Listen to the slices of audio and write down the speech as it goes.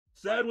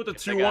Sad with the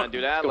If they're tier gonna 1.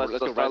 do that, let's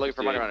go start looking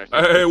for money runners.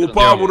 Hey, we'll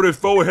pop with it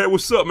forward head.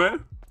 What's up,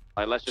 man?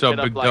 Like, let's just What's hit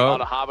up, up big like all dog?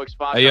 the havoc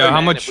spots. Hey, how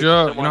and much, if we see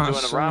you someone know,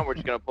 doing so- around, we're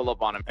just gonna pull up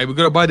on him. Hey, we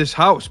gotta buy this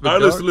house, big All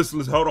right, dog.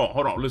 listen. Hold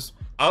on. Listen,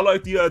 I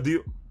like the idea,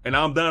 and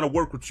I'm down to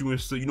work with you and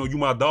shit. You know, you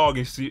my dog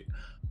and shit.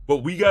 But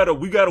we gotta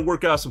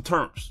work out some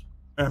terms.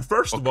 And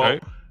first of all,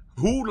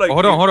 who like?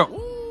 Hold on.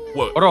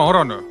 What? Hold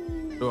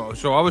on.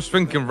 So I was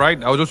thinking,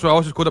 right? I was just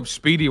called up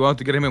Speedy. Wanted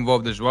to get him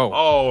involved as well.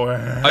 Oh,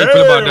 how you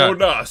feel about that?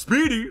 Nah,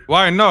 Speedy.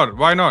 Why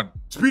not?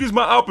 Speedy's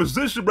my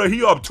opposition, bro.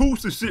 He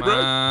obtuse and shit,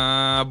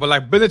 bro. But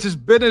like business is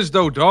business,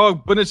 though,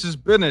 dog. Business is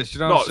business. You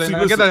know what I'm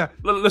saying? See, listen,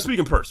 let's speak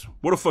in person.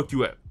 Where the fuck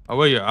you at? Oh,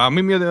 where you?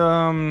 Meet me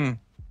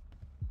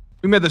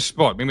at the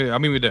spot. Meet me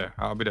there.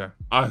 I'll be there.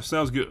 All right,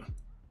 sounds good.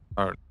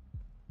 All right.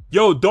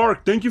 Yo,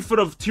 Dark, thank you for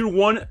the tier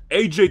 1.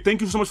 AJ,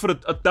 thank you so much for the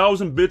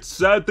 1,000 bits.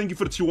 Sad, thank you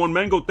for the tier 1.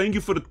 Mango, thank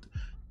you for the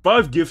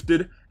 5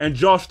 gifted. And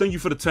Josh, thank you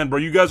for the 10, bro.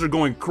 You guys are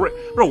going crazy.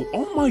 Bro,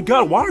 oh my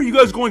god, why are you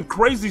guys going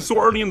crazy so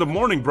early in the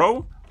morning,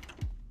 bro?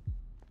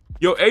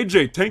 Yo,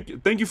 AJ,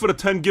 thank you for the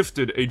 10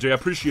 gifted, AJ. I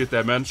appreciate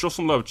that, man. Show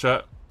some love,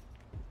 chat.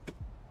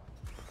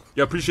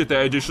 Yeah, I appreciate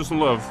that, AJ. Show some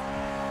love.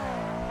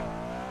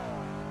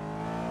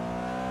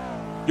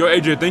 Yo,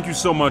 AJ, thank you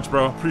so much,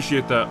 bro.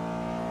 Appreciate that.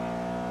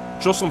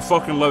 Show some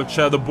fucking love,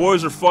 chat. The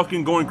boys are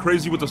fucking going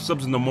crazy with the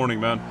subs in the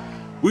morning, man.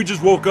 We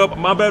just woke up.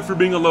 My bad for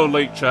being a little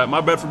late, chat. My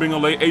bad for being a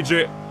late.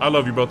 AJ, I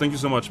love you, bro. Thank you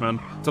so much, man.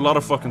 It's a lot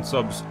of fucking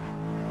subs.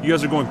 You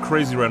guys are going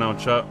crazy right now,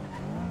 chat.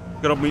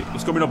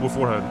 Let's go meet up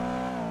beforehand.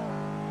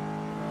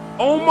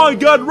 Oh my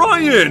god,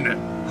 Ryan!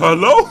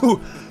 Hello?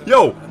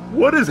 Yo,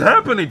 what is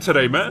happening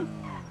today, man?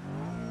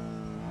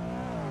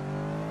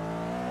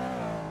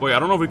 Wait, I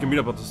don't know if we can meet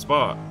up at the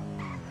spot.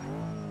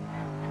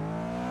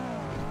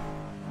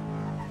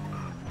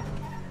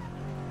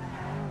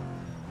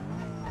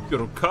 Yo,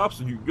 the cops,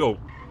 yo,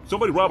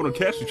 somebody robbing a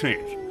cash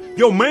change.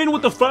 Yo, man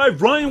with the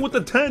 5, Ryan with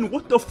the 10.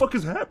 What the fuck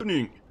is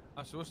happening?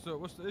 So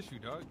what's the issue,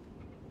 dog?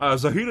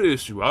 Zahida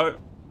issue, alright?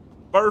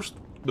 First,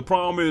 the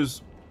problem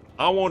is,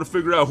 I want to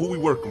figure out who we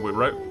working with,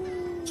 right?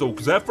 So,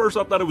 because at first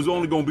I thought it was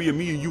only going to be a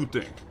me and you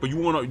thing. But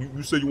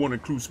you said you want to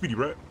include Speedy,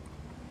 right?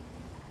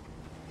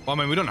 Well, I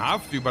mean, we don't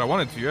have to, but I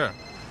wanted to, yeah.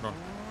 Bro.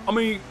 I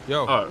mean,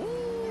 yo. Alright.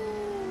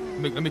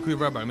 Let me call you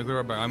right back.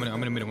 I'm in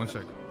a minute, 1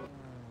 sec.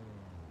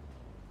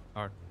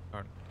 Alright.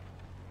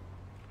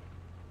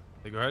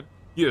 Hey, go ahead.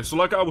 Yeah, so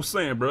like I was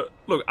saying, bro.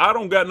 Look, I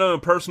don't got nothing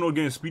personal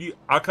against Speedy.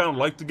 I kind of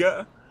like the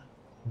guy.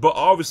 But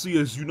obviously,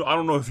 as you know, I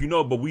don't know if you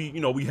know, but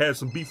we had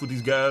some beef with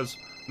these guys.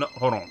 No,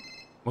 hold on.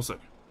 1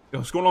 second. Yo,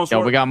 what's going on,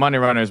 Yo, we got money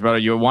runners, brother.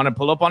 You want to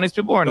pull up on these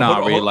people or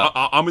not?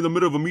 I'm in the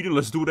middle of a meeting.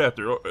 Let's do it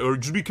after. Or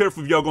just be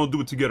careful if y'all gonna do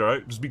it together, all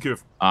right? Just be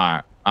careful.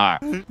 All right.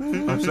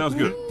 Sounds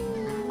good.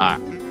 All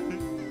right.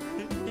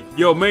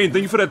 Yo, Main,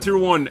 thank you for that tier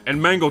 1.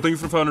 And Mango, thank you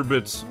for 500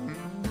 bits.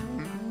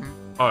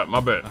 All right, my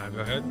bad. All right, go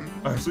ahead.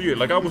 All right, so yeah,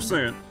 like I was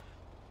saying,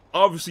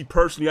 obviously,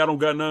 personally, I don't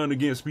got nothing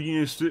against Speedy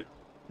and shit.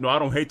 No, I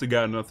don't hate the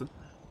guy or nothing.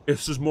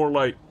 It's just more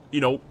like,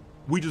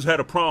 we just had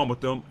a problem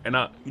with them, and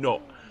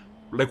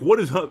like, what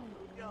is...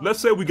 Let's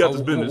say we got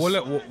this business.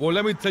 Well,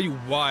 let me tell you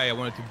why I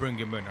wanted to bring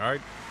him in, all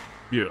right?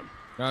 Yeah. You know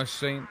what I'm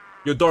saying?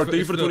 Yo, Dark, thank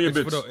you for the 20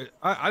 bits.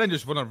 I didn't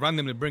just want to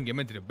randomly bring him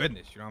into the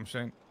business, you know what I'm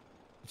saying?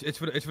 It's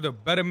for the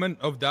betterment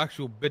of the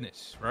actual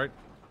business, right?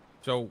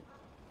 So,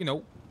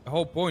 the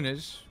whole point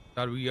is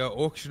that we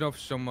auction off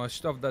some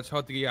stuff that's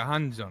hard to get your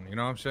hands on, you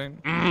know what I'm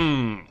saying?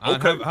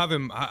 Okay.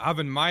 And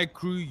having my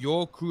crew,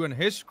 your crew, and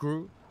his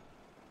crew,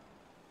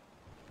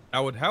 that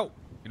would help,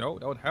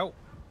 that would help.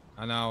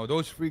 And now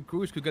those 3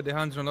 crews could get their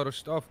hands on a lot of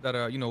stuff that,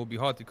 would be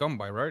hard to come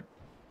by, right?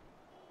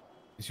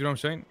 You see what I'm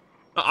saying?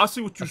 I see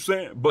what you're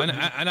saying, but...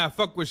 And I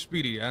fuck with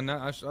Speedy, and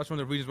that's one of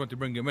the reasons I want to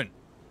bring him in.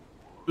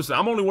 Listen,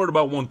 I'm only worried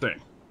about one thing.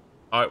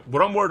 All right,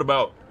 what I'm worried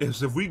about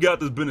is if we got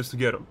this business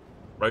together,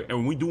 right? And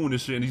when we doing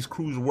this shit and these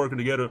crews are working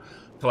together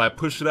to like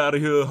push it out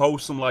of here,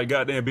 host some like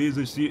goddamn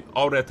business shit,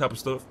 all that type of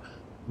stuff.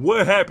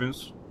 What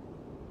happens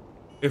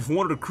if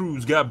one of the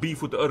crews got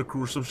beef with the other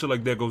crew or some shit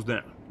like that goes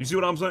down? You see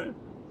what I'm saying?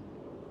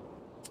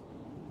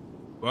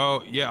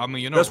 Well, yeah, I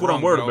mean, that's what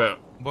I'm worried about.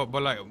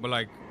 But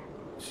like,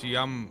 see,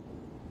 I'm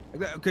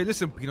okay.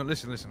 Listen,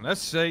 listen.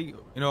 Let's say,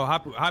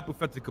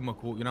 hypothetical,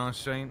 McCool. You know what I'm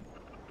saying?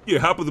 Yeah,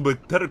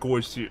 hypothetical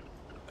and shit.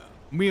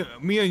 Me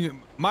and you,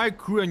 my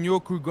crew and your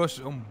crew got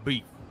some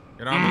beef.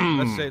 You know what I mean?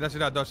 Let's say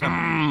that does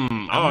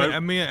happen.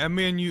 And me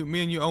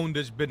and you own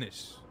this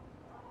business.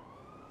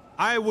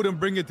 I wouldn't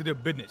bring it to the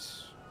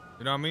business.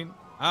 You know what I mean?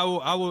 I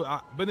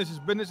will. Business is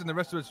business, and the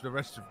rest of it's the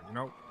rest of it. You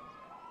know.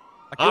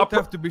 Like, it would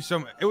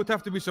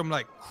have to be some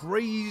like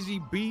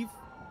crazy beef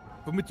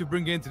for me to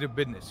bring it into the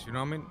business. You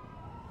know what I mean?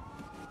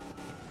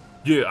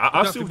 Yeah,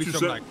 I see what you're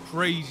saying. Like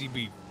crazy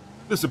beef.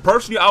 Listen,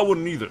 personally, I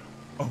wouldn't either.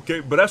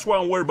 Okay, but that's why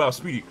I'm worried about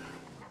Speedy.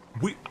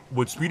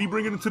 Would Speedy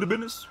bring it into the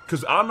business?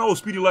 Because I know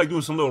Speedy like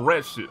doing some little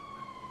rat shit.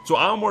 So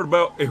I'm worried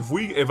about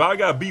if I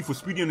got beef with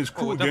Speedy and his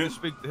crew again. Have to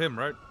speak to him,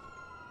 right?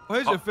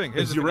 Well, here's the thing.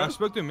 I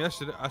spoke to him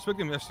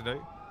yesterday.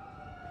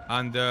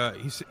 And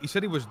he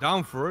said he was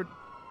down for it.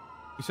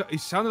 He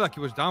sounded like he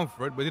was down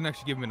for it, but he didn't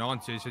actually give me an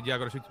answer. He said, "Yeah, I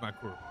gotta speak to my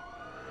crew."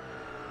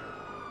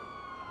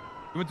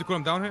 You want to call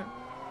him down here?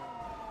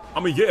 I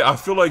mean, yeah, I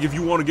feel like if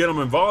you want to get them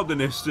involved in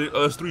this shit,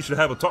 us three should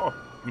have a talk.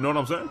 You know what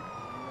I'm saying?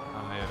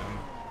 Yeah.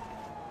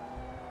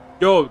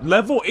 Yo,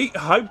 level 8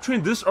 hype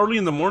train this early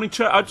in the morning,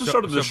 chat. I just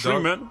started the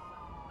stream, man.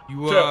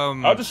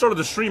 I just started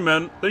the stream,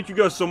 man. Thank you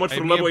guys so much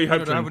for the level 8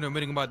 hype train. Having a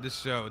meeting about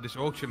this this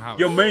auction house.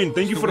 Yo, main,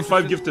 thank you for the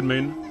 5 gifted,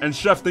 main. And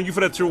Chef, thank you for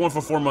that tier 1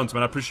 for 4 months,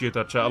 man. I appreciate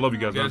that, chat. I love you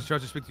guys, man. Just try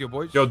to speak to your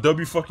boys. Yo,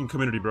 W fucking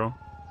community, bro.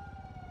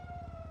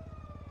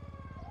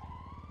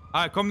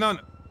 Alright, come down.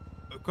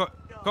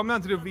 Come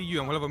down to the VU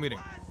and we'll have a meeting.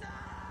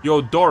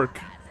 Yo, Dark.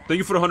 Thank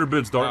you for the 100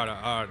 bits, Dark.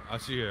 Alright. I'll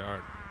see you.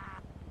 Alright.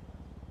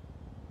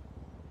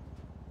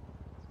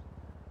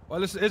 Well,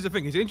 listen, here's the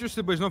thing. He's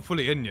interested, but he's not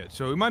fully in yet.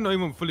 So he might not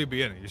even fully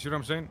be in it. You see what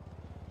I'm saying?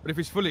 But if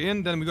he's fully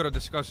in, then we gotta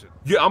discuss it.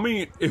 Yeah, I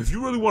mean, if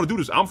you really want to do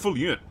this, I'm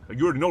fully in.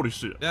 You already know this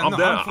shit. Yeah, I'm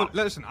down.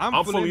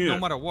 I'm fully in no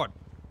matter what.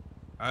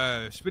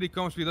 Speedy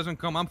comes, Speedy doesn't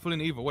come. I'm fully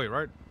in either way,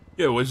 right?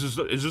 Yeah, well, it's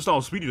just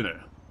on Speedy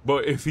there.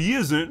 But if he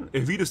isn't,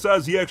 if he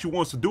decides he actually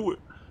wants to do it,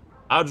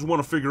 I just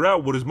want to figure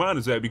out what his mind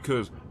is at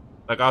because,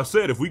 like I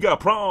said, if we got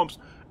proms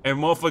and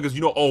motherfuckers,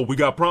 you know, oh, we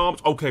got proms,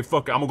 okay,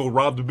 fuck it, I'm gonna go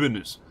rob the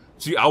business.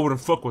 See, I wouldn't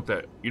fuck with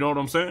that. You know what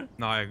I'm saying?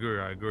 No, I agree.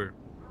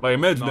 Like,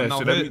 imagine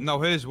that shit. Now,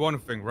 here's one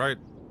thing, right?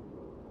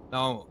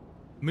 Now,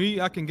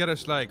 I can get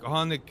us like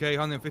 100K,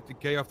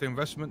 150K after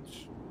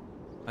investments.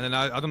 And then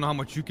I don't know how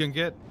much you can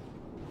get.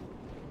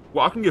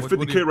 Well, I can get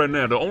 50K right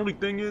now. The only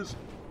thing is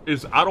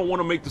I don't want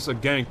to make this a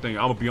gang thing.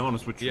 I'm gonna be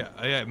honest with you.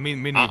 Yeah, me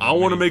neither. I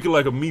want to make it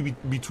like a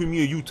between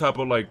me and you type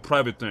of like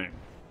private thing.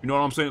 You know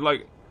what I'm saying?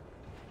 Like,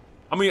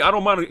 I mean, I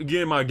don't mind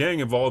getting my gang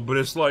involved, but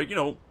it's like, you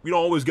know, you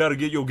don't always got to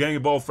get your gang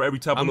involved for every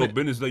type of little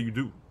business that you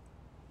do.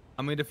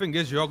 I mean, the thing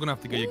is, you're gonna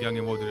have to get your gang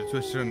involved to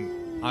a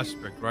certain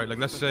aspect, right? Like,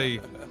 let's say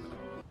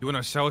you want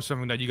to sell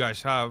something that you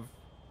guys have.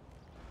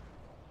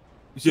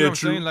 You see what I'm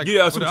saying? Like,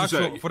 yeah, that's what you're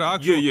saying. For the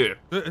actual,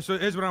 yeah. So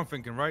here's what I'm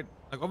thinking, right?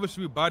 Like,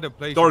 obviously we buy the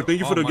place. Dark,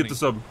 thank you for the get the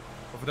sub.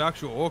 But for the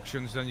actual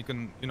auctions, then you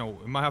can, you know,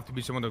 it might have to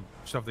be some of the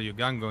stuff that your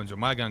gang owns or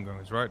my gang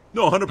owns, right?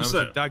 No,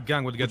 100%. That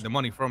gang would get the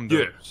money from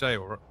the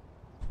sale, right?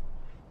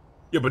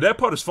 Yeah, but that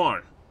part is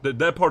fine.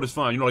 That part is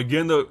fine. You know,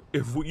 again,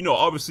 if we, you know,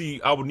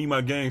 obviously I would need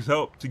my gang's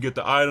help to get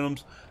the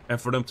items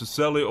and for them to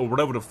sell it or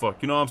whatever the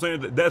fuck. You know what I'm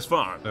saying? That's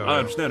fine. I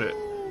understand it.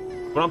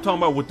 But I'm talking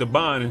about with the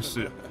buying and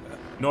shit.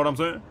 You know what I'm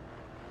saying?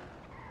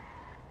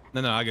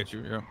 No, I get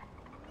you. Yeah.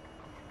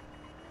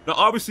 Now,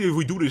 obviously, if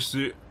we do this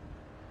shit,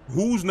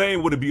 whose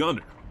name would it be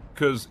under?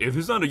 Because if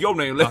it's under your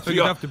name, let's see.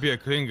 You have to be a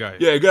clean guy.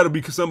 Yeah, it got to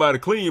be somebody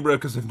clean, bro.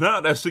 Because if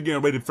not, that shit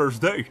getting raided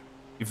first day.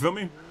 You feel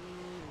me?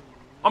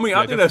 I mean,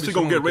 I think that shit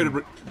gonna get raided.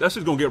 That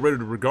shit's gonna get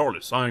raided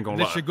regardless. I ain't gonna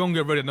lie. This shit gonna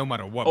get raided no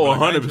matter what. Oh,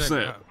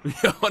 100%. Yeah,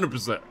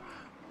 100%.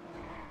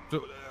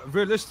 So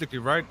realistically,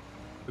 right?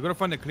 We're gonna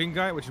find a clean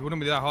guy, which wouldn't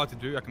be that hard to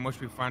do. I can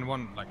mostly find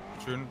one like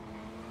soon.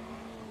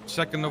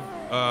 Second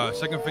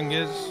thing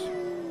is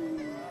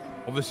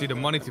obviously the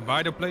money to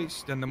buy the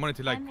place, then the money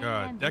to like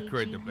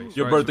decorate the place.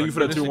 Yo, right? bro, thank you for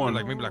that tier 1.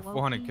 Like maybe like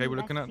 400K we're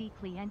looking at.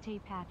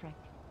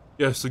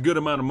 Yeah, it's a good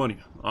amount of money.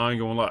 I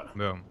ain't gonna lie.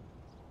 Yeah.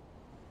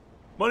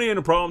 Money ain't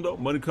a problem though.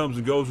 Money comes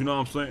and goes. You know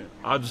what I'm saying?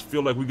 I just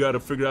feel like we gotta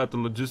figure out the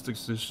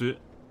logistics and shit.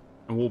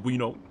 And what we, you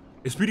know,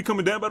 is Speedy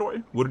coming down by the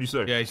way? What did he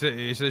say? Yeah, he said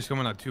he's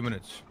coming in like 2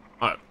 minutes.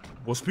 All right,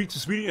 we'll speak to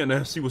Speedy and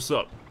then see what's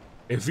up.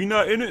 If he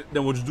not in it,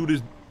 then we'll just do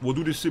this. We'll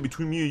do this shit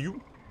between me and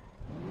you.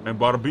 And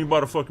bada bing,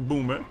 bada fucking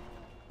boom, man.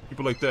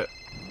 People like that.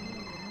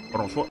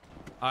 Hold on, what?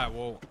 Alright,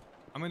 well,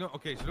 I mean,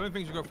 okay, so the only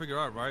things you gotta figure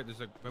out, right, is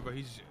like whether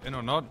he's in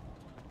or not.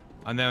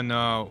 And then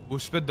we'll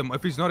split them.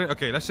 If he's not in,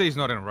 okay, let's say he's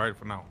not in, right,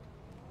 for now.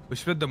 We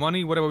split the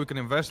money, whatever we can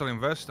invest, I'll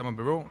invest, I'm a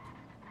bureau.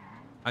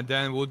 And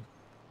then we'll,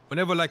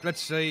 whenever, like,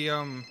 let's say,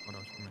 what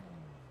else?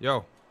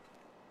 Yo.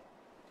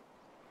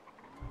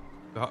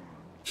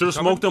 Should have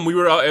smoked them. We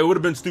were out. It would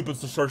have been stupid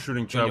to start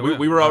shooting, Chad. Yeah,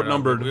 we were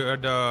outnumbered.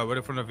 We're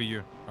in front of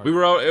you. Right. We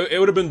were out. It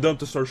would have been dumb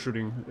to start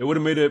shooting. It would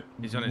have made it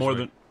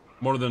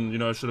more than you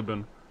know it should have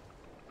been.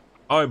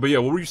 All right, but yeah,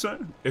 what were you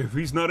saying? If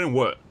he's not in,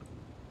 what?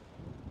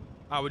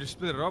 We just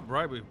split it up,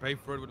 right? We pay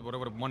for it with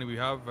whatever money we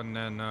have, and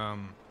then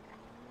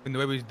and the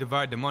way we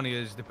divide the money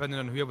is depending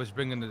on whoever's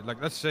bringing the.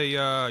 Like, let's say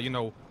you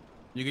know,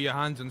 you get your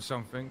hands on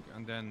something,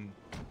 and then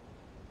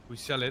we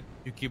sell it.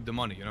 You keep the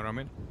money. You know what I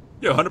mean?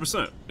 Yeah,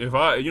 100%. If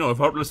I,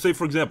 let's say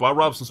for example, I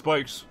rob some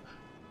spikes,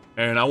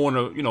 and I want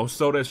to, you know,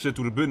 sell that shit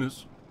through the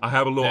business. I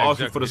have a little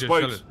auction for the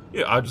spikes.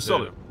 Yeah, I just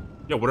sell it.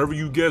 Yeah, whatever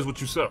you guess,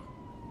 what you sell.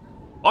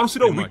 Honestly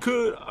though, we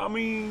could. I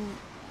mean,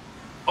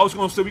 I was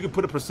gonna say we could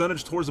put a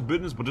percentage towards the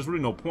business, but there's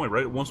really no point,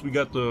 right? Once we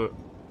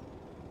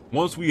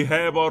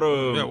have all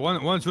the. Yeah,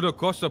 once the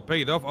costs are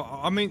paid off.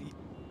 I mean,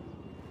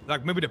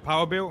 like maybe the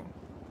power bill.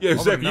 Yeah,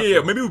 exactly.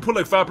 Yeah, maybe we put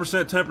like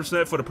 5%,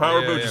 10% for the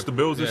power bill, just the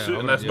bills and shit,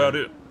 and that's about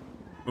it.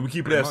 And we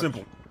keep it that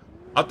simple.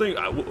 I think,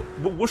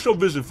 what's your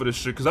vision for this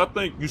shit? Because I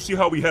think, you see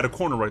how we had a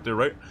corner right there,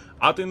 right?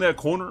 I think that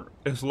corner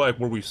is like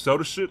where we sell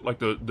the shit, like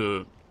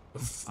the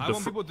I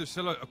want people to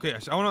sell it. Okay,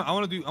 so I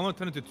want to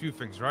turn it into 2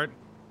 things, right?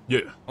 Yeah.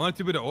 I want it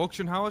to be the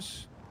auction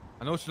house,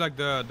 and also like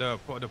the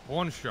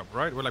pawn shop,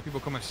 right? Where like people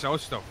come and sell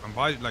stuff and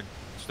buy like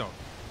stuff.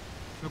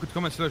 People could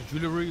come and sell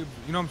jewelry, you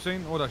know what I'm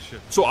saying? All that shit.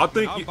 So I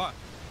think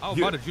I'll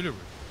Yeah. buy the jewelry.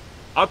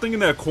 I think in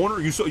that corner,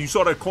 you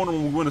saw that corner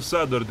when we went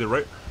inside the other day,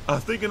 right? I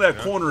think in that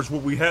corner is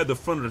where we had the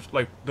front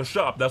of the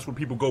shop. That's where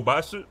people go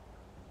buy shit.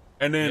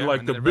 And then like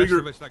and the then rest bigger,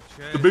 of it's, like,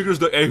 the bigger is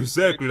the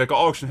exactly like an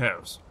auction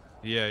house.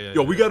 Yeah.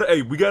 Yo, we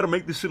gotta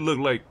make this shit look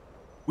like.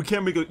 We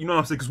can't make it, you know what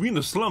I'm saying? Because we in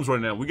the slums right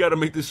now. We gotta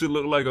make this shit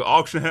look like an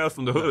auction house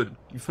from the hood.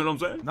 You feel what I'm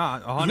saying? Nah,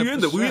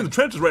 100%. We in the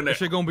trenches right now. This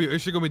shit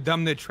gonna be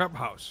damn near trap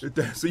house.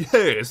 So yeah,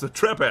 it's a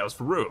trap house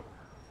for real.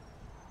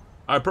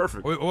 All right,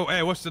 perfect.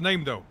 Hey, what's the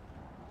name though?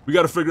 We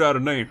gotta figure out a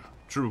name.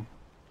 True.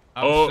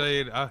 I'm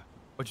saying,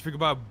 what you think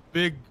about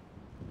big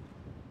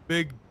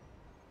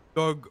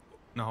dog?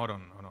 No, hold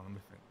on. Let me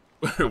think.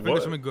 I think What?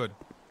 it's something good.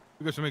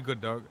 We got something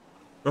good, dog.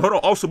 Hold on.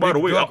 Also, by the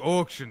way, dog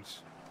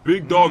auctions.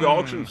 big dog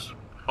auctions.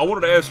 I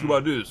wanted to ask you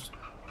about this.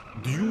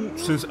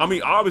 Since I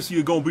mean, obviously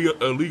it's gonna be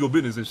a legal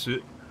business and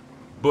shit,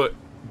 but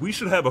we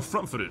should have a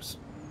front for this.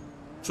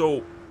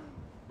 So,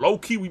 low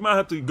key, we might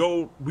have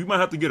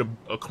to get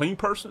a clean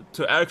person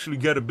to actually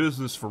get a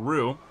business for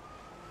real.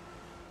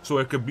 So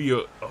it could be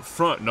a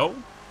front, no?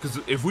 Because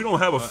if we don't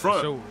have a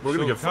front, we're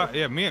gonna get fucked.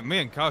 Yeah, me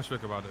and Kyle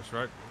spoke about this,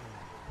 right?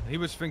 He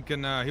was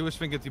thinking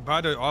to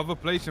buy the other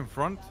place in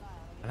front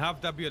and have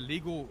that be a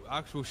legal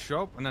actual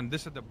shop, and then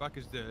this at the back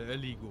is the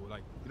illegal,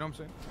 like, you know what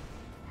I'm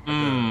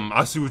saying?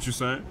 I see what you're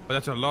saying. But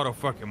that's a lot of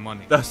fucking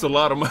money. That's a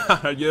lot of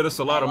money. Yeah, that's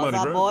a lot of money,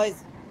 What's up, bro.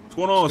 boys? What's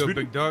going on, Still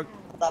Speedy? big dog.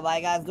 What's up, how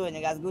you guys doing?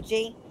 You guys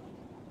Gucci?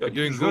 Yeah,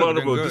 doing you good, a lot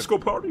of doing a good. disco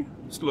party.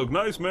 This look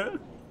nice, man.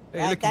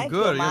 Hey, looking thank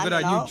good. you, You man, got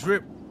that you know? new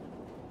drip.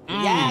 Yeah,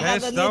 I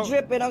got the hairstyle. new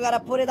drip, you know, gotta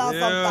put it on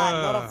sometime.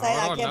 You know what I'm saying?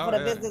 Hold I on came now, for a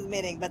yeah. business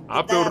meeting, but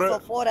I the feel day I that. saw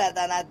for that,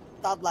 and I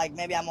thought like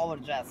maybe I'm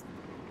overdressed.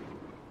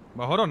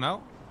 But hold on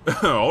now.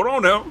 Hold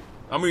on now.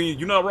 I mean,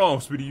 you're not wrong,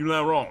 Speedy. You're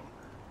not wrong.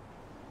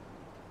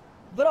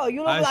 Bro,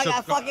 you look I like should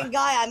a fucking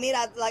guy I meet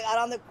at like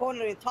around the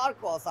corner in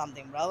Tarco or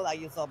something, bro. Like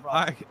you saw, bro.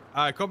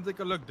 I come take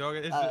a look, dog.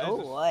 It's oh,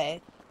 just,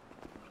 boy.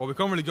 well, we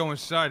can't really go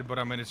inside, but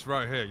I mean, it's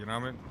right here. You know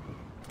what I mean?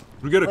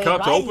 We get a Wait,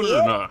 cop to right open it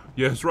here? or not?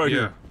 Yeah, it's right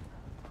here.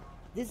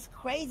 This is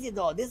crazy,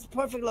 though. This is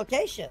perfect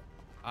location.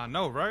 I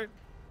know, right?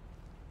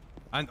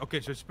 And okay,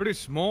 so it's pretty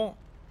small.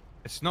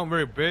 It's not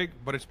very big,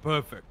 but it's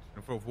perfect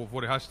for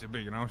what it has to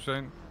be. You know what I'm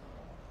saying?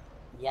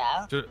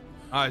 Yeah. So,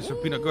 all right, so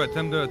Peanut, go ahead.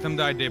 Tell them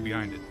the idea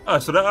behind it. All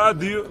right, so the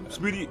idea,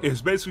 Speedy,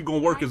 is basically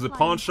going to work as a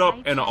pawn shop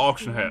and an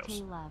auction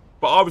house.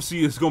 But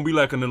obviously, it's going to be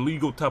like an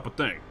illegal type of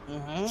thing.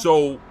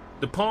 So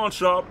the pawn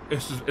shop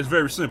is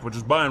very simple,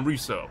 just buy and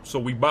resell. So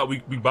we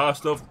buy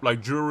stuff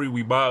like jewelry,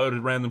 we buy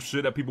other random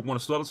shit that people want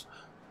to sell us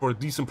for a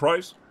decent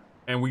price,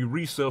 and we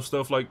resell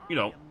stuff like, you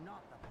know,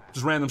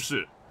 just random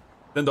shit.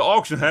 Then the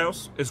auction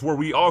house is where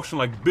we auction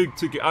like big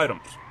ticket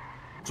items.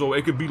 So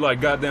it could be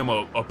like goddamn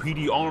a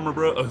PD armor,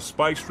 bro, a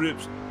spike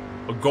strips,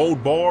 a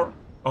gold bar,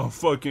 a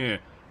fucking,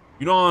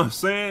 you know what I'm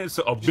saying? It's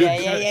a big, shit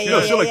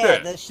like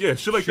that. Yeah,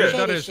 shit like Shit that.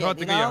 that is hard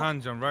to get your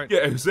hands on, right?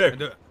 Yeah,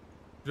 exactly. And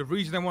the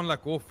reason I want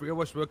like all three of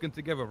us working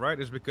together, right,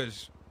 is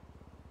because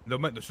the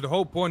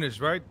whole point is,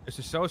 right, is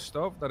to sell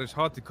stuff that is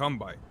hard to come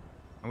by.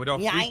 And with our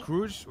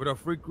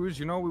free crews,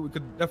 you know, we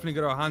could definitely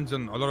get our hands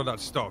on a lot of that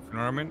stuff. You know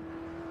what I mean?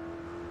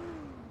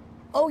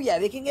 Oh yeah,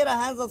 we can get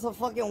our hands on some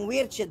fucking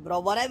weird shit, bro.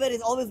 Whatever is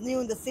always new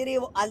in the city,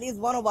 at least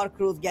one of our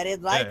crews get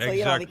it, right? Yeah, so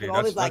you know, we can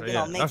always like, you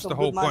know, make that's some the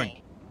good whole money.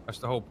 point. That's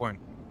the whole point.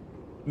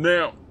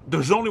 Now,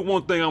 there's only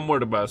one thing I'm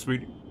worried about,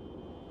 Speedy.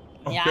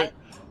 Okay? Yeah.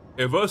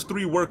 If us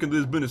three work in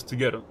this business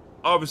together,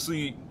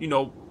 obviously, you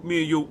know,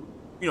 me and you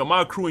know,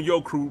 my crew and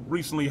your crew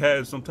recently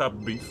had some type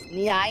of beef.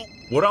 Yeah.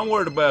 What I'm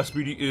worried about,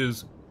 Speedy,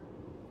 is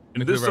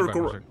in this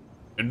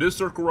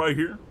circle right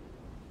here,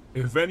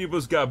 if any of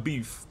us got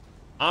beef,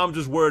 I'm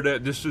just worried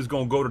that this shit's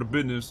gonna go to the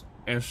business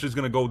and shit's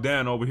gonna go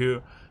down over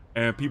here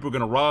and people are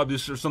gonna rob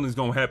this shit or something's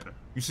gonna happen.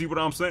 You see what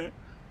I'm saying?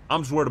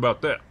 I'm just worried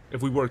about that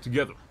if we work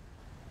together.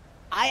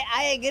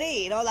 I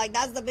agree, you know, like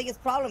that's the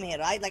biggest problem here,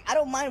 right? Like I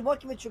don't mind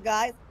working with you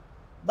guys,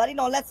 but you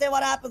know, let's say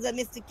what happens and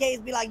Mr. K's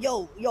be like,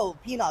 yo,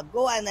 Peanut,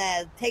 go and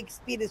take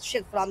Speedy's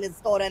shit from this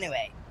store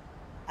anyway.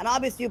 And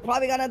obviously you're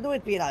probably gonna do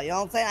it, Peanut, you know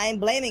what I'm saying? I ain't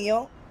blaming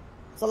you.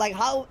 So like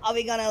how are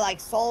we gonna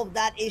like solve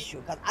that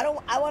issue? Cause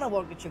I wanna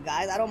work with you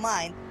guys, I don't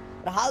mind.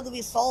 But how do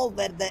we solve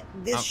it that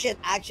this shit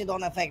actually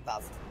don't affect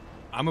us?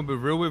 I'm gonna be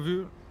real with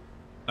you.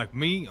 Like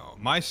me,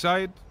 my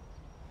side,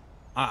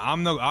 I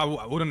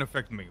wouldn't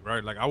affect me,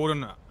 right? Like I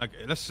wouldn't, like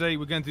let's say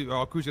we're getting to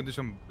our crews into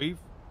some beef,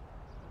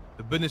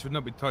 the business would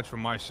not be touched from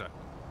my side.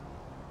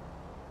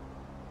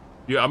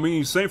 Yeah, I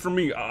mean, same for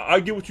me. I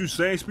get what you're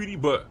saying, Speedy,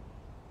 but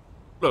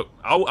look,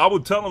 I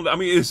would tell them, I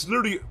mean, it's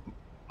literally,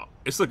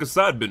 it's like a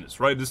side business,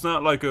 right? It's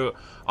not like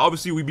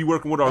obviously we be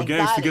working with our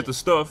gangs to get the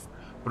stuff,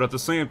 but at the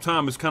same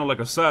time, it's kind of like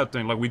a side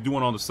thing, like we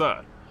doing on the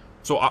side.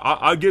 So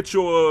I get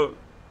your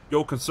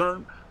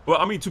concern,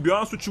 but I mean, to be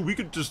honest with you, we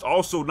could just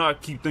also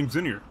not keep things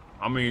in here.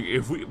 I mean,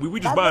 if we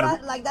just buy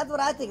it. That's what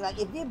I think. Like,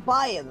 if we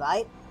buy it,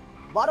 right?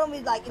 Why don't we,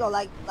 like, you know,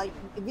 like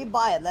if we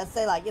buy it, let's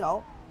say, like, you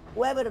know,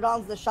 whoever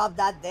runs the shop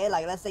that day,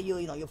 like, let's say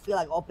you know, you feel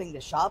like opening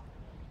the shop,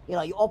 you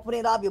know, you open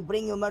it up, you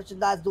bring your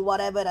merchandise, do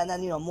whatever, and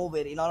then, you know, move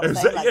it. You know what I'm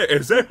saying? Like, yeah,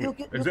 exactly.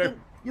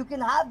 You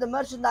can have the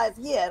merchandise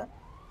here,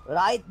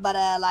 right? But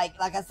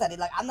like I said,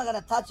 like I'm not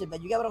gonna touch it.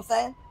 But you get what I'm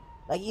saying?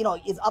 Like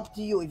it's up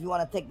to you if you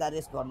want to take that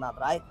risk or not,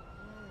 right?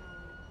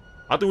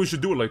 I think we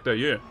should do it like that,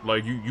 yeah.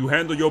 Like you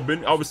handle your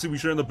business. Obviously, we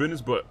share in the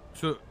business, but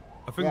So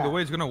I think the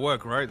way it's gonna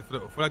work, right?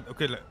 For like,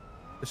 okay, like,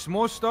 the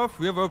small stuff,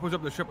 whoever opens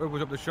up the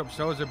shop,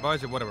 sells it,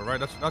 buys it, whatever, right?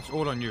 That's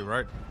all on you,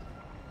 right?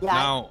 Yeah.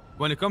 Now,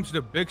 when it comes to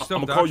the big stuff,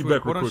 I'm the gonna call you actual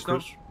back real important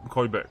quick, stuff, Chris. I'll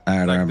call you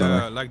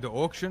back. like the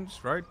auctions,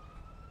 right?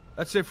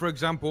 Let's say, for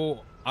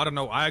example, I don't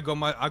know, I got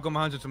my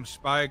hands on some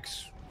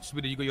spikes.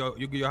 Speedy, you got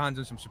your hands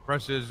on some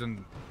suppressors,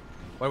 and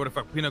whatever the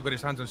fuck, Peanut got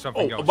his hands on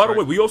something else. By the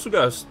way, we also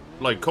got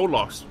like code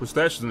locks with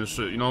stashes and this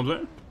shit. You know what I'm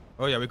saying?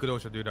 Oh yeah, we could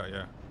also do that,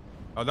 yeah.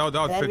 That would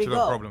There fix we a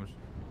lot of go. problems.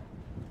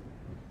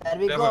 There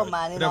we go,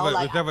 man.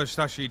 We have a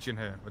stash each in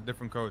here with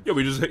different codes. Yeah,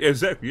 we just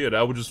exactly. Yeah,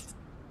 that would just.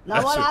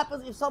 Now what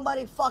happens if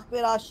somebody fuck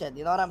with our shit?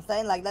 You know what I'm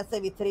saying? Like, let's say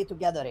we three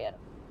together here.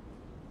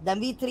 Then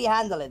we three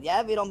handle it,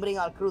 yeah? We don't bring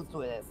our crews to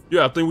this.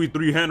 Yeah, I think we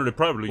three-handed it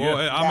probably. Well,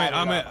 Yeah.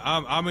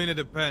 I mean, it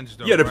depends,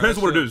 though. Yeah, it right? depends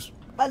what it is.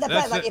 Well, it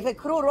depends. Like, if a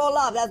crew roll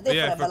up, that's different.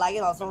 Yeah, but like,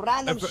 some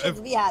random shit,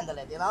 we handle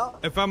it, you know?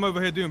 If I'm over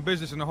here doing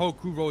business and the whole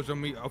crew rolls on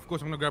me, of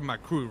course I'm gonna grab my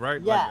crew,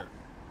 right? Yeah.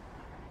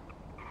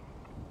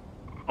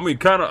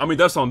 Like, I mean,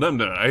 that's on them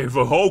then. If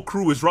a whole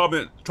crew is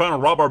trying to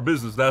rob our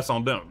business, that's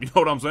on them. You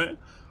know what I'm saying?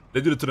 They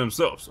did it to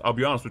themselves. I'll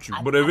be honest with you.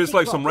 But if it's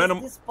like some random,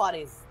 this spot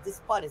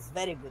is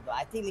very good, though.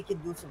 I think we can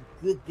do some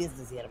good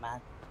business here, man.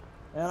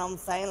 You know what I'm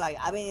saying? Like,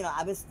 I mean, you know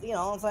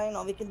what I'm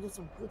saying? We can do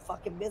some good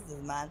fucking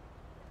business, man.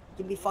 It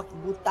can be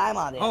fucking good time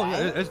out there. oh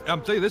right? yeah, I'm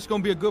telling you, this is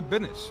gonna be a good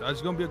business.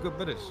 It's gonna be a good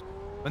business.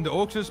 When the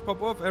auctions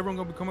pop off, everyone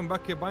gonna be coming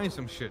back here buying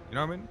some shit. You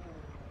know what I mean?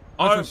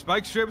 Want some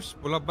spike strips?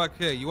 Pull up back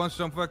here. You want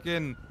some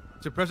fucking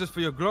suppressors for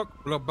your Glock?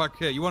 Pull up back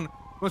here. You want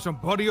some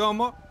body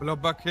armor? Pull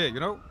up back here. You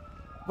know?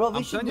 Bro,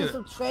 we should do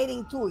some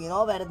trading too, you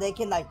know, where they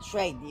can like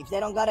trade. If they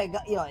don't got they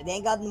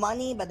ain't got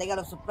money, but they got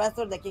a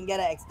suppressor, they can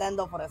get an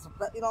extender for a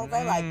suppressor. You know what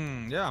I'm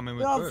saying? Like, yeah, I mean,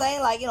 you know what I'm saying?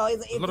 Like,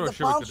 if it's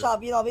a pawn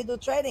shop, we do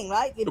trading,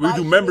 right? we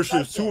do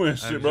memberships too and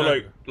shit,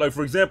 bro. Like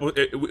for example,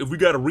 if we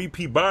got a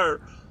repeat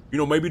buyer,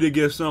 maybe they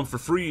get some for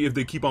free if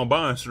they keep on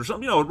buying or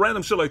something,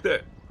 random shit like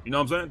that. You know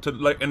what I'm saying? To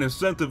like an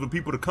incentive for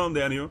people to come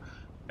down here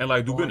and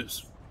like do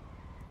business.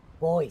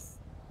 Boys,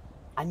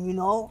 and you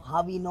know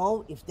how we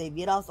know if they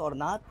beat us or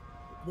not?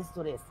 This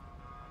to this.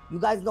 You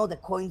guys know the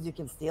coins you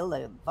can steal,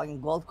 the fucking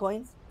gold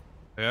coins?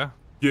 Yeah?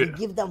 Yeah. You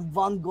give them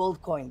 1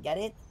 gold coin, get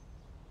it?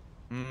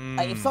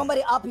 Like, if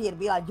somebody up here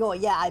be like, yo,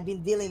 yeah, I've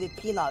been dealing with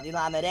Peanut,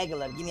 I'm a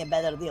regular, give me a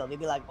better deal. We'd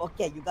be like,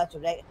 okay, you got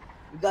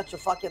your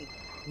fucking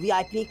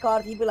VIP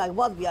card. He'd be like,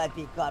 what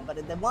VIP card?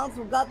 But the ones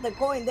who got the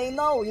coin, they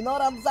know, you know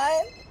what I'm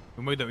saying?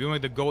 We made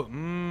the gold. You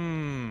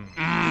know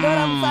what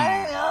I'm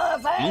saying? You know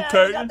what I'm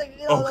saying?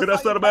 Okay. Okay,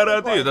 that's not a bad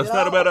idea. That's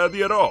not a bad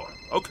idea at all.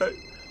 Okay.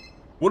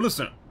 Well,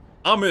 listen,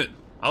 I'm in.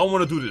 I don't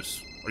want to do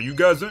this. Are you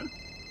guys in?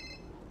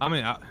 I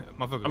mean, yeah,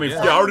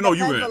 I already know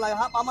you in. Like,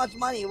 how much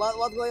money?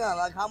 What's going on?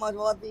 Like, how much?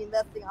 What we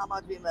investing? How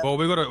much we investing? Well,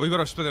 we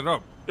gotta split it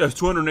up. Yeah, it's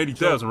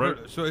 280,000, right?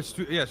 So it's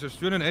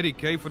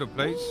 280K for the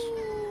place.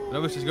 And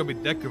obviously, it's gonna be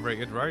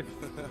decorated, right?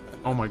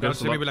 Oh my God!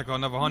 So maybe like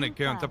another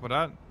 100K on top of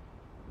that,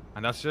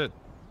 and that's it.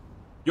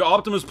 Your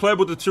Optimus played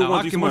with the tier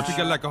 1. I can mostly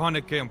get like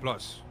 100K and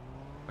plus.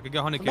 I can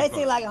get 100K.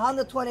 Basically, like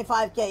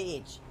 125K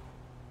each.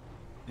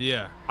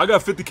 Yeah. I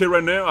got 50K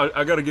right now.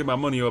 I gotta get my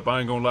money up. I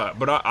ain't gonna lie,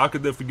 but I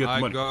could definitely get the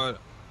money.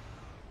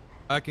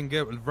 I can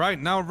get right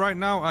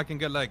now. I can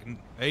get like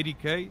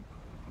 80K.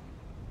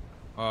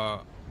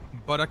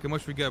 But I can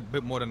mostly get a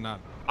bit more than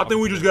that. I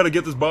think we just gotta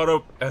get this bought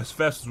up as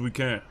fast as we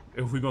can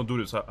if we're gonna do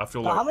this. I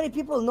feel like. How many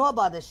people know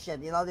about this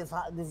shit?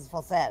 This is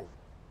for sale.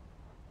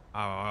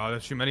 I'll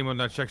assume anyone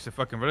that checks the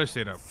fucking real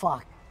estate up.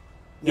 Fuck.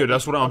 Yeah,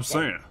 that's what I'm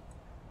saying.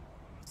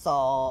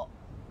 So,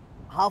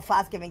 how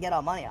fast can we get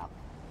our money up?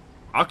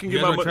 I can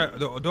get my money.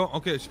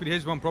 Okay, Speedy,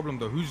 here's one problem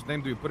though. Whose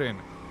name do we put in?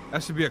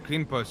 Has to be a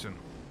clean person.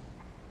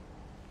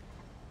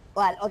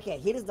 Well, okay,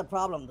 here's the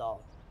problem though.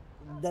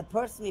 The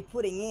person we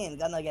putting in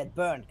gonna get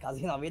burned because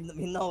we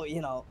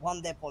know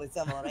one day police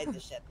will rate the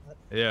shit.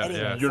 Yeah, anyway,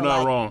 yeah. You're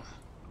not wrong.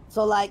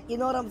 So like, you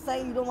know what I'm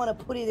saying? You don't want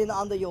to put it in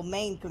under your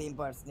main clean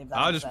person. If that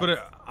I'll makes just put it.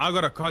 I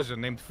got a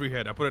cousin named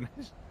Freehead. I put it.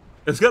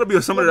 It's gotta be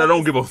somebody that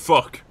don't give a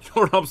fuck. You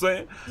know what I'm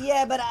saying?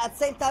 Yeah, but at the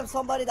same time,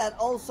 somebody that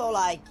also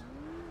like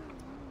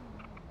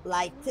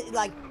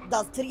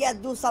does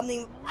Triad do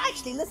something?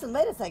 Actually, listen,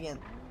 wait a second.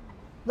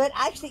 But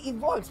actually, it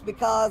works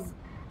because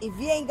if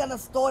we ain't gonna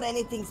store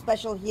anything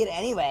special here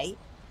anyway,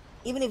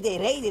 even if they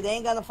raid it, they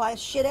ain't gonna find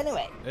shit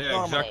anyway. Yeah,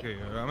 normally. exactly.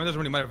 I mean, it doesn't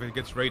really matter if it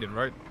gets raided,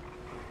 right?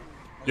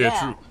 Yeah,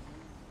 true.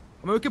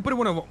 I mean, we can put it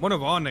one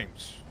of our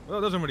names. Well,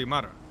 it doesn't really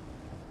matter.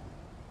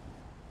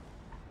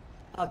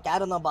 Okay, I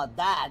don't know about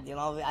that.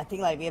 I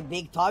think like we're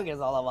big targets,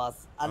 all of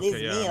us. At least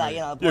me, like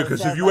Yeah,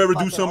 because if you ever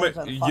do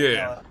something,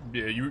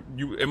 you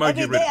it might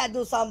get every day I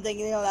do something,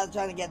 that's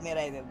trying to get me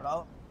raided,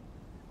 bro.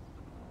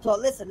 So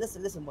listen,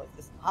 boys.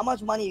 Listen. How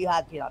much money you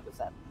had, Peanut? You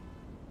said.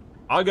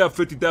 I got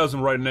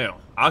 50,000 right now.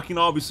 I can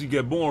obviously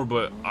get more,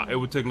 but it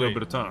would take a little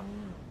bit of time.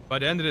 By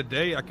the end of the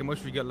day, I can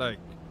mostly get like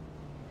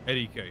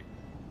 80K.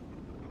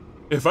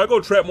 If I go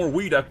trap more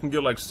weed, I can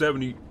get like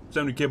 70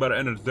 70K by the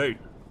end of the day.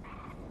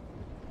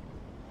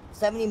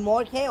 70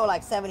 more K or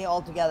like 70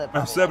 altogether?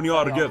 Probably, 70 like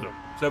altogether.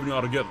 70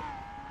 altogether.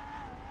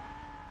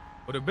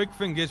 But the big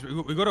thing is,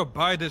 we gotta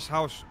buy this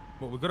house,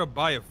 but we gotta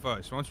buy it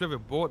first. Once we have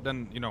it bought,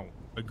 then, you know,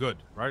 we're good,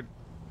 right?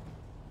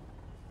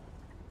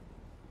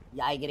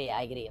 Yeah, I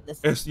agree.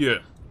 Listen, It's, yeah.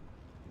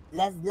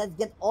 let's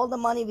get all the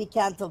money we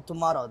can till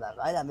tomorrow then,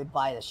 right? And we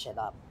buy this shit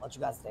up. What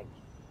you guys think?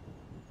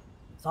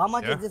 So how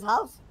much Yeah. is this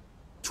house?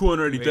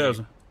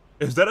 280,000.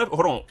 Is that,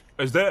 hold on.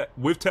 Is that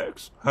with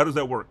tax? How does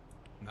that work?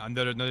 And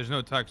there's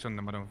no tax on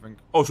them, I don't think.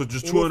 Oh, so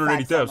just It is tax on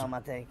 280,000. them, I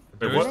think.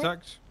 There what? is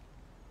tax?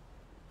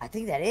 I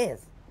think that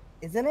is.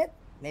 Isn't it?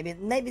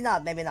 Maybe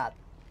not.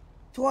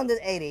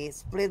 280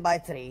 split by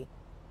 3.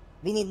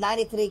 We need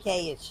 93K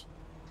each.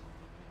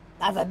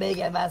 That's a big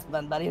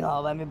investment, but you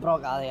know, when we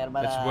broke out here,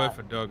 but It's worth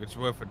it, dog. It's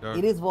worth it, dog.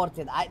 it is worth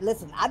it.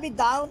 Listen, I'll be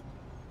down.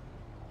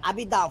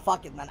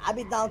 Fuck it, man. I'll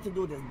be down to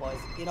do this, boys.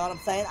 You know what I'm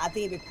saying? I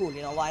think it'd be cool.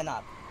 You know, why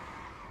not?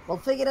 We'll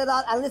figure it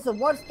out. And listen,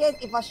 worst case,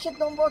 if our shit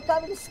don't work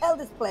out, we just sell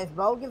this place,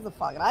 bro. Who gives a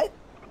fuck, right?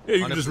 Yeah,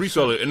 you can just 100%.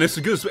 resell it, and it's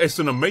a good. It's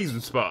an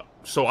amazing spot.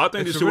 So I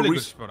think It's this a will really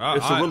good spot.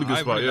 It's a really good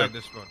I spot. really Yeah. like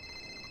this spot.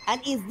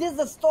 And is this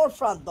a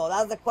storefront, though?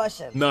 That's the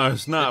question. No,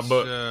 it's not. It's,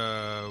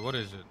 But what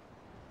is it?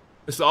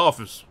 it's the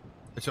office.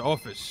 It's an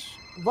office.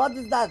 What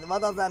is that?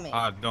 What does that mean?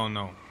 I don't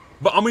know.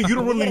 But I mean, you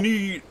don't really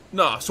need.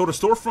 Nah. So the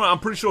storefront, I'm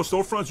pretty sure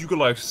storefronts you could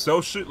like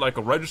sell shit like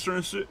a register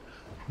and shit.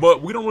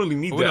 But we don't really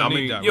need We that. don't I need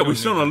mean, that. yeah, We we don't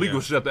selling need that, illegal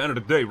yeah. shit at the end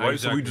of the day, right?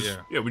 so we Exactly, just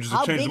yeah. we just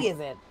How change. big is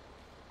it?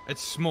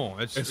 It's small.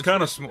 It's it's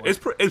kind of pretty small. it's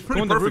pretty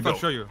Come on the perfect roof. though. I'll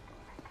show you.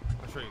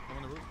 I'll show you. Come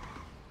on the roof.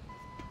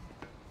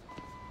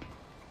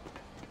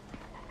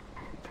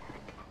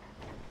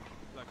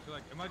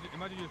 Like,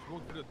 imagine you just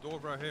walk through the door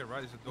right here,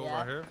 right? There's a door Yeah.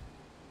 right here,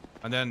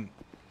 and then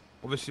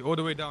obviously all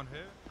the way down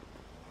here,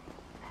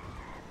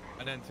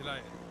 and then to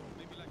like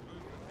maybe like go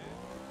from here,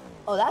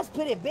 Oh, that's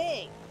pretty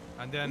big.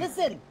 and then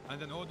Listen.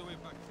 and then all the way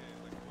back here.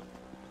 Like,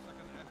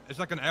 it's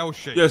like an L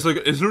shape. Yeah, it's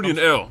literally an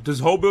L. This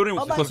whole building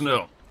was Oh my- plus an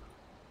L.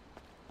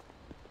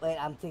 Wait,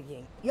 I'm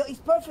thinking. Yo, it's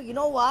perfect. You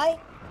know why?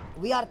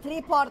 We are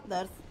 3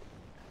 partners.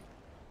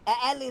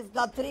 Ellie's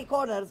got 3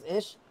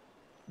 corners-ish.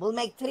 We'll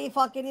make 3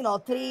 fucking, you know,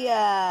 3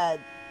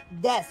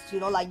 desks, you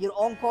know, like your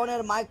own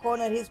corner, my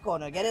corner, his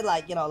corner. Get it?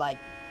 Like, you know, like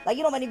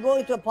you know, when you go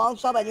into a pawn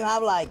shop and you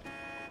have like,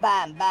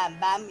 bam, bam,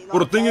 bam. You know Well, the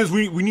what I'm thing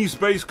saying? is, we need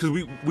space because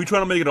we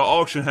trying to make it an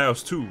auction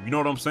house too. You know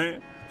what I'm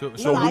saying? So, No,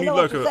 So no, we I need know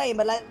like what you're a. saying,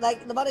 but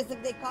like the body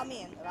if they come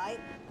in, right?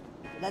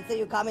 Let's say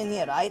you come in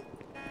here, right?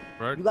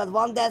 right? You got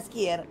 1 desk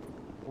here,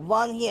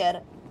 1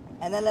 here,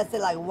 and then let's say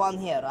like 1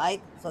 here,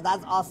 right? So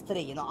that's us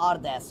 3, you know, our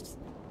desks.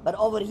 But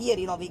over here,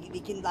 you know, we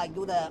can like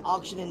do the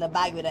auction in the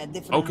back with a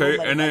different Okay, room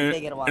and like then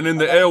bigger one. and then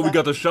But the L we that's-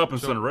 got the shopping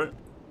center, right?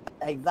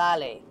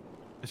 Exactly.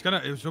 It's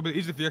so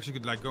easy if you actually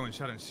could like go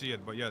inside and see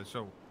it, but yeah,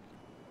 so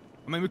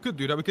I mean we could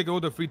do that. We could get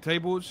all the 3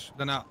 tables,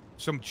 then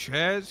some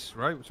chairs,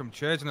 right? Some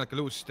chairs and like a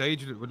little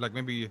stage with like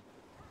maybe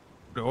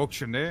the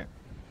auction there.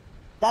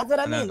 That's what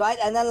I And mean, then- right?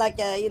 And then like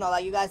you know,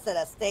 like you guys said,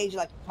 a stage,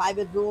 like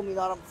private room. You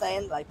know what I'm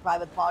saying? Like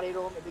private party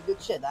room. It'd be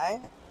good shit, eh?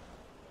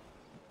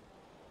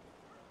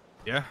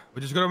 Yeah,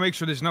 we just gotta make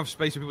sure there's enough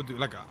space for people to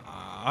like.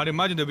 I'd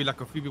imagine there'll be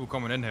like a few people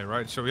coming in here,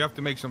 right? So we have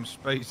to make some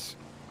space.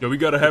 Yeah, we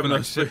gotta have People, like,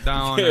 enough sit space.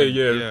 down. Yeah, and-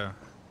 yeah.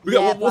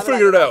 We'll probably,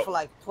 figure it like, out. For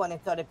like 20,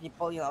 30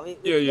 people, you know.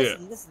 Yeah, yeah.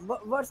 Listen,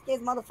 worst case,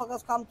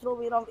 motherfuckers come through.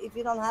 We don't. If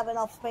we don't have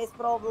enough space,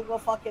 bro, we'll go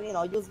fucking, you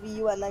know, use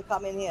VU and then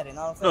come in here. You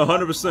know what I'm No,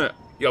 saying? 100%.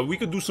 Yeah, we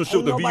could do some shit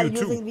Ain't with the nobody view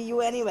using too.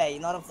 VU anyway.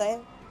 You know what I'm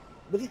saying?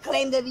 We can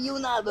claim the VU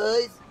now,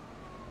 boys.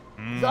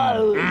 Mm.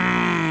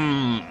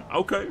 So.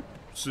 Okay.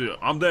 Shit,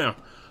 I'm down.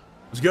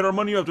 Let's get our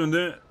money up and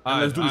then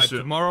and let's do this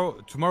shit.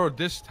 Tomorrow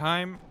this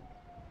time.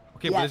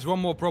 Okay, but Yes. there's one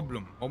more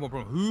problem.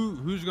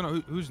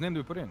 Whose name do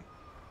we put in?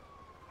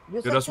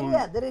 You said that's three, what-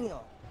 yeah, didn't you?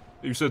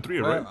 You said 3,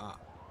 right?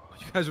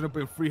 You guys wanna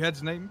put in Free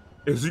Head's name?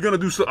 Is he gonna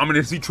do so? I mean,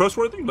 is he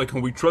trustworthy? Like,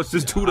 can we trust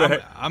this dude?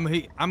 I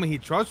mean, he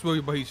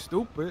trustworthy, but he's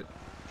stupid.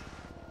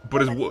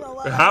 But is you know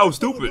what? how That's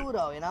what you stupid? do,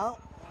 though, you know?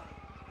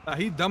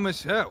 He dumb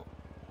as hell.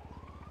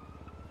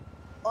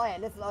 Oh yeah,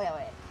 listen, wait.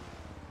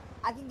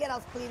 I can get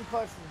us clean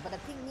persons, but the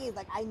thing is,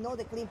 like, I know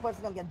the clean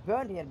person gonna get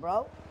burned here,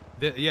 bro.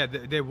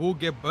 They will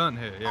get burnt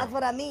here. Yeah. That's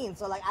what I mean.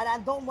 So, like, I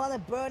don't want to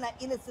burn an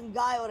innocent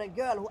guy or a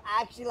girl who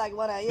actually, like,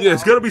 wanna, you Yeah, know.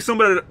 it's gotta be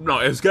somebody. No,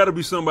 it's gotta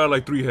be somebody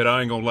like 3-head.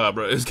 I ain't gonna lie,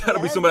 bro. It's gotta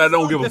Yeah, be somebody that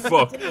don't give a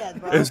someone fuck.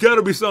 3-head, bro. It's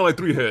gotta be something like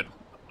 3-head.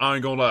 I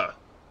ain't gonna lie.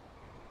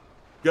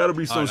 Gotta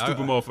be some Alright,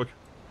 stupid motherfucker.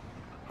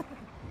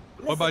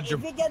 Listen, about if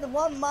Jam- we get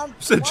 1 month.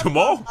 You said 1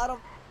 Jamal? month out of,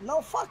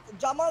 no, fuck.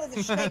 Jamal is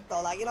a snake,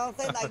 though. Like, you know what I'm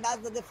saying? Like, that's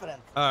the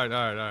difference. All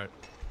right.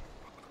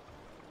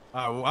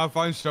 Well, I'll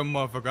find some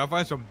motherfucker. I'll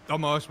find some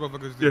dumbass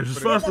motherfuckers. Yeah,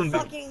 just put it find in.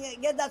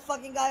 some- Get that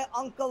fucking guy,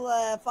 Uncle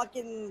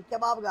fucking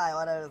Kebab guy,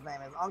 whatever his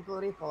name is. Uncle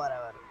Rico,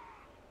 whatever.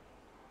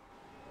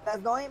 You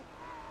guys know him?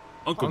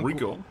 Uncle Uncle-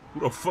 Rico? Who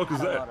the fuck I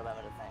is don't that?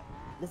 remember his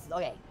name. Listen,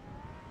 okay.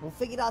 We'll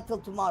figure it out till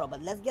tomorrow,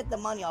 but let's get the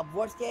money up.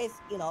 Worst case,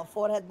 you know,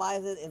 forehead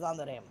buys it is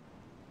under him.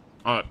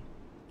 Alright.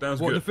 Sounds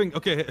Well, the good. thing.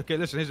 Okay.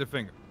 Listen. Here's the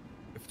thing.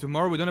 If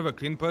tomorrow we don't have a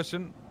clean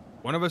person,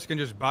 one of us can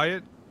just buy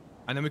it,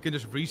 and then we can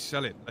just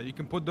resell it. Like you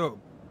can put the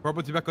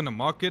property back on the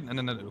market, and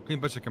then the clean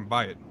person can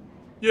buy it.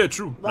 Yeah,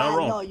 true. Not Well,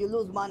 wrong. no, you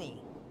lose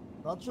money.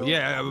 Don't you?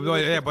 Yeah, You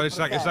lose but it's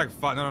like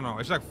 50%. no,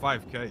 it's like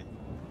 5K.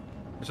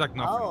 It's like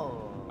nothing.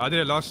 Oh. I did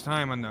it last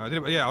time, and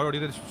I already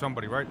did this for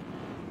somebody, right?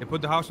 They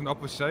put the house on the up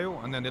for sale,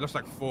 and then they lost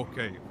like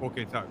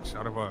 4K tax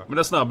out of I mean,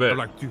 that's not bad.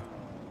 like 2.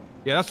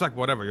 Yeah, that's like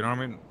whatever, you know what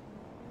I mean?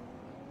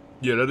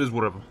 Yeah, that is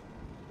whatever.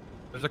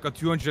 It's like a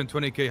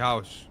 220K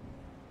house.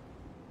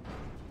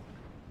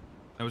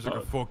 It was like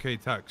a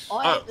 4K tax. All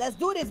right, let's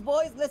do this,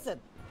 boys. Listen,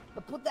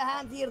 but put the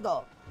hands here,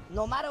 though.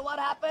 No matter what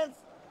happens,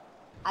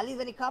 at least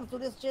when it comes to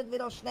this shit, we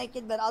don't snake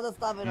it, but other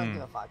stuff, we don't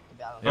give a fuck, to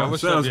be honest. Yeah, Oh,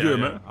 sounds good,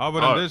 man. Other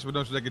than this, we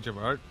don't snake each other,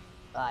 alright?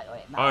 Alright,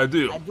 wait. Alright,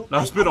 deal.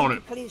 Now spit on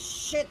it. Clean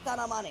shit ton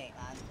of money,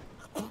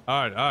 man.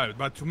 Alright.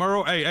 But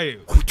tomorrow, hey,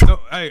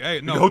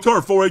 no. Your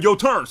turn, 4A. Your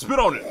turn. Spit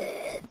on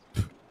it.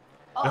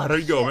 Oh, There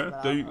you go, shit, man.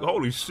 There you,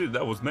 holy shit,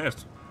 that was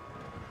nasty.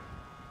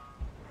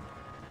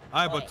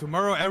 Alright, but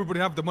tomorrow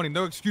everybody have the money,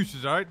 no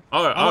excuses, alright?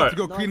 Alright, I have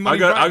to alright. go clean I money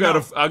got, right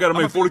now. I gotta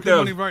make I'm gonna clean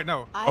money 40,000. right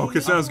now. Okay,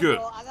 sounds good.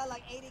 Bro, I got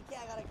like 80K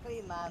I gotta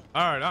clean, man.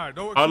 Alright,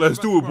 no Alright, let's excuses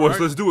do it, tomorrow, boys.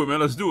 Let's do it, man.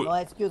 Let's do No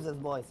it. excuses,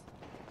 boys.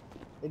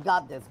 We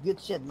got this. Good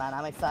shit, man.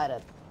 I'm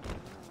excited.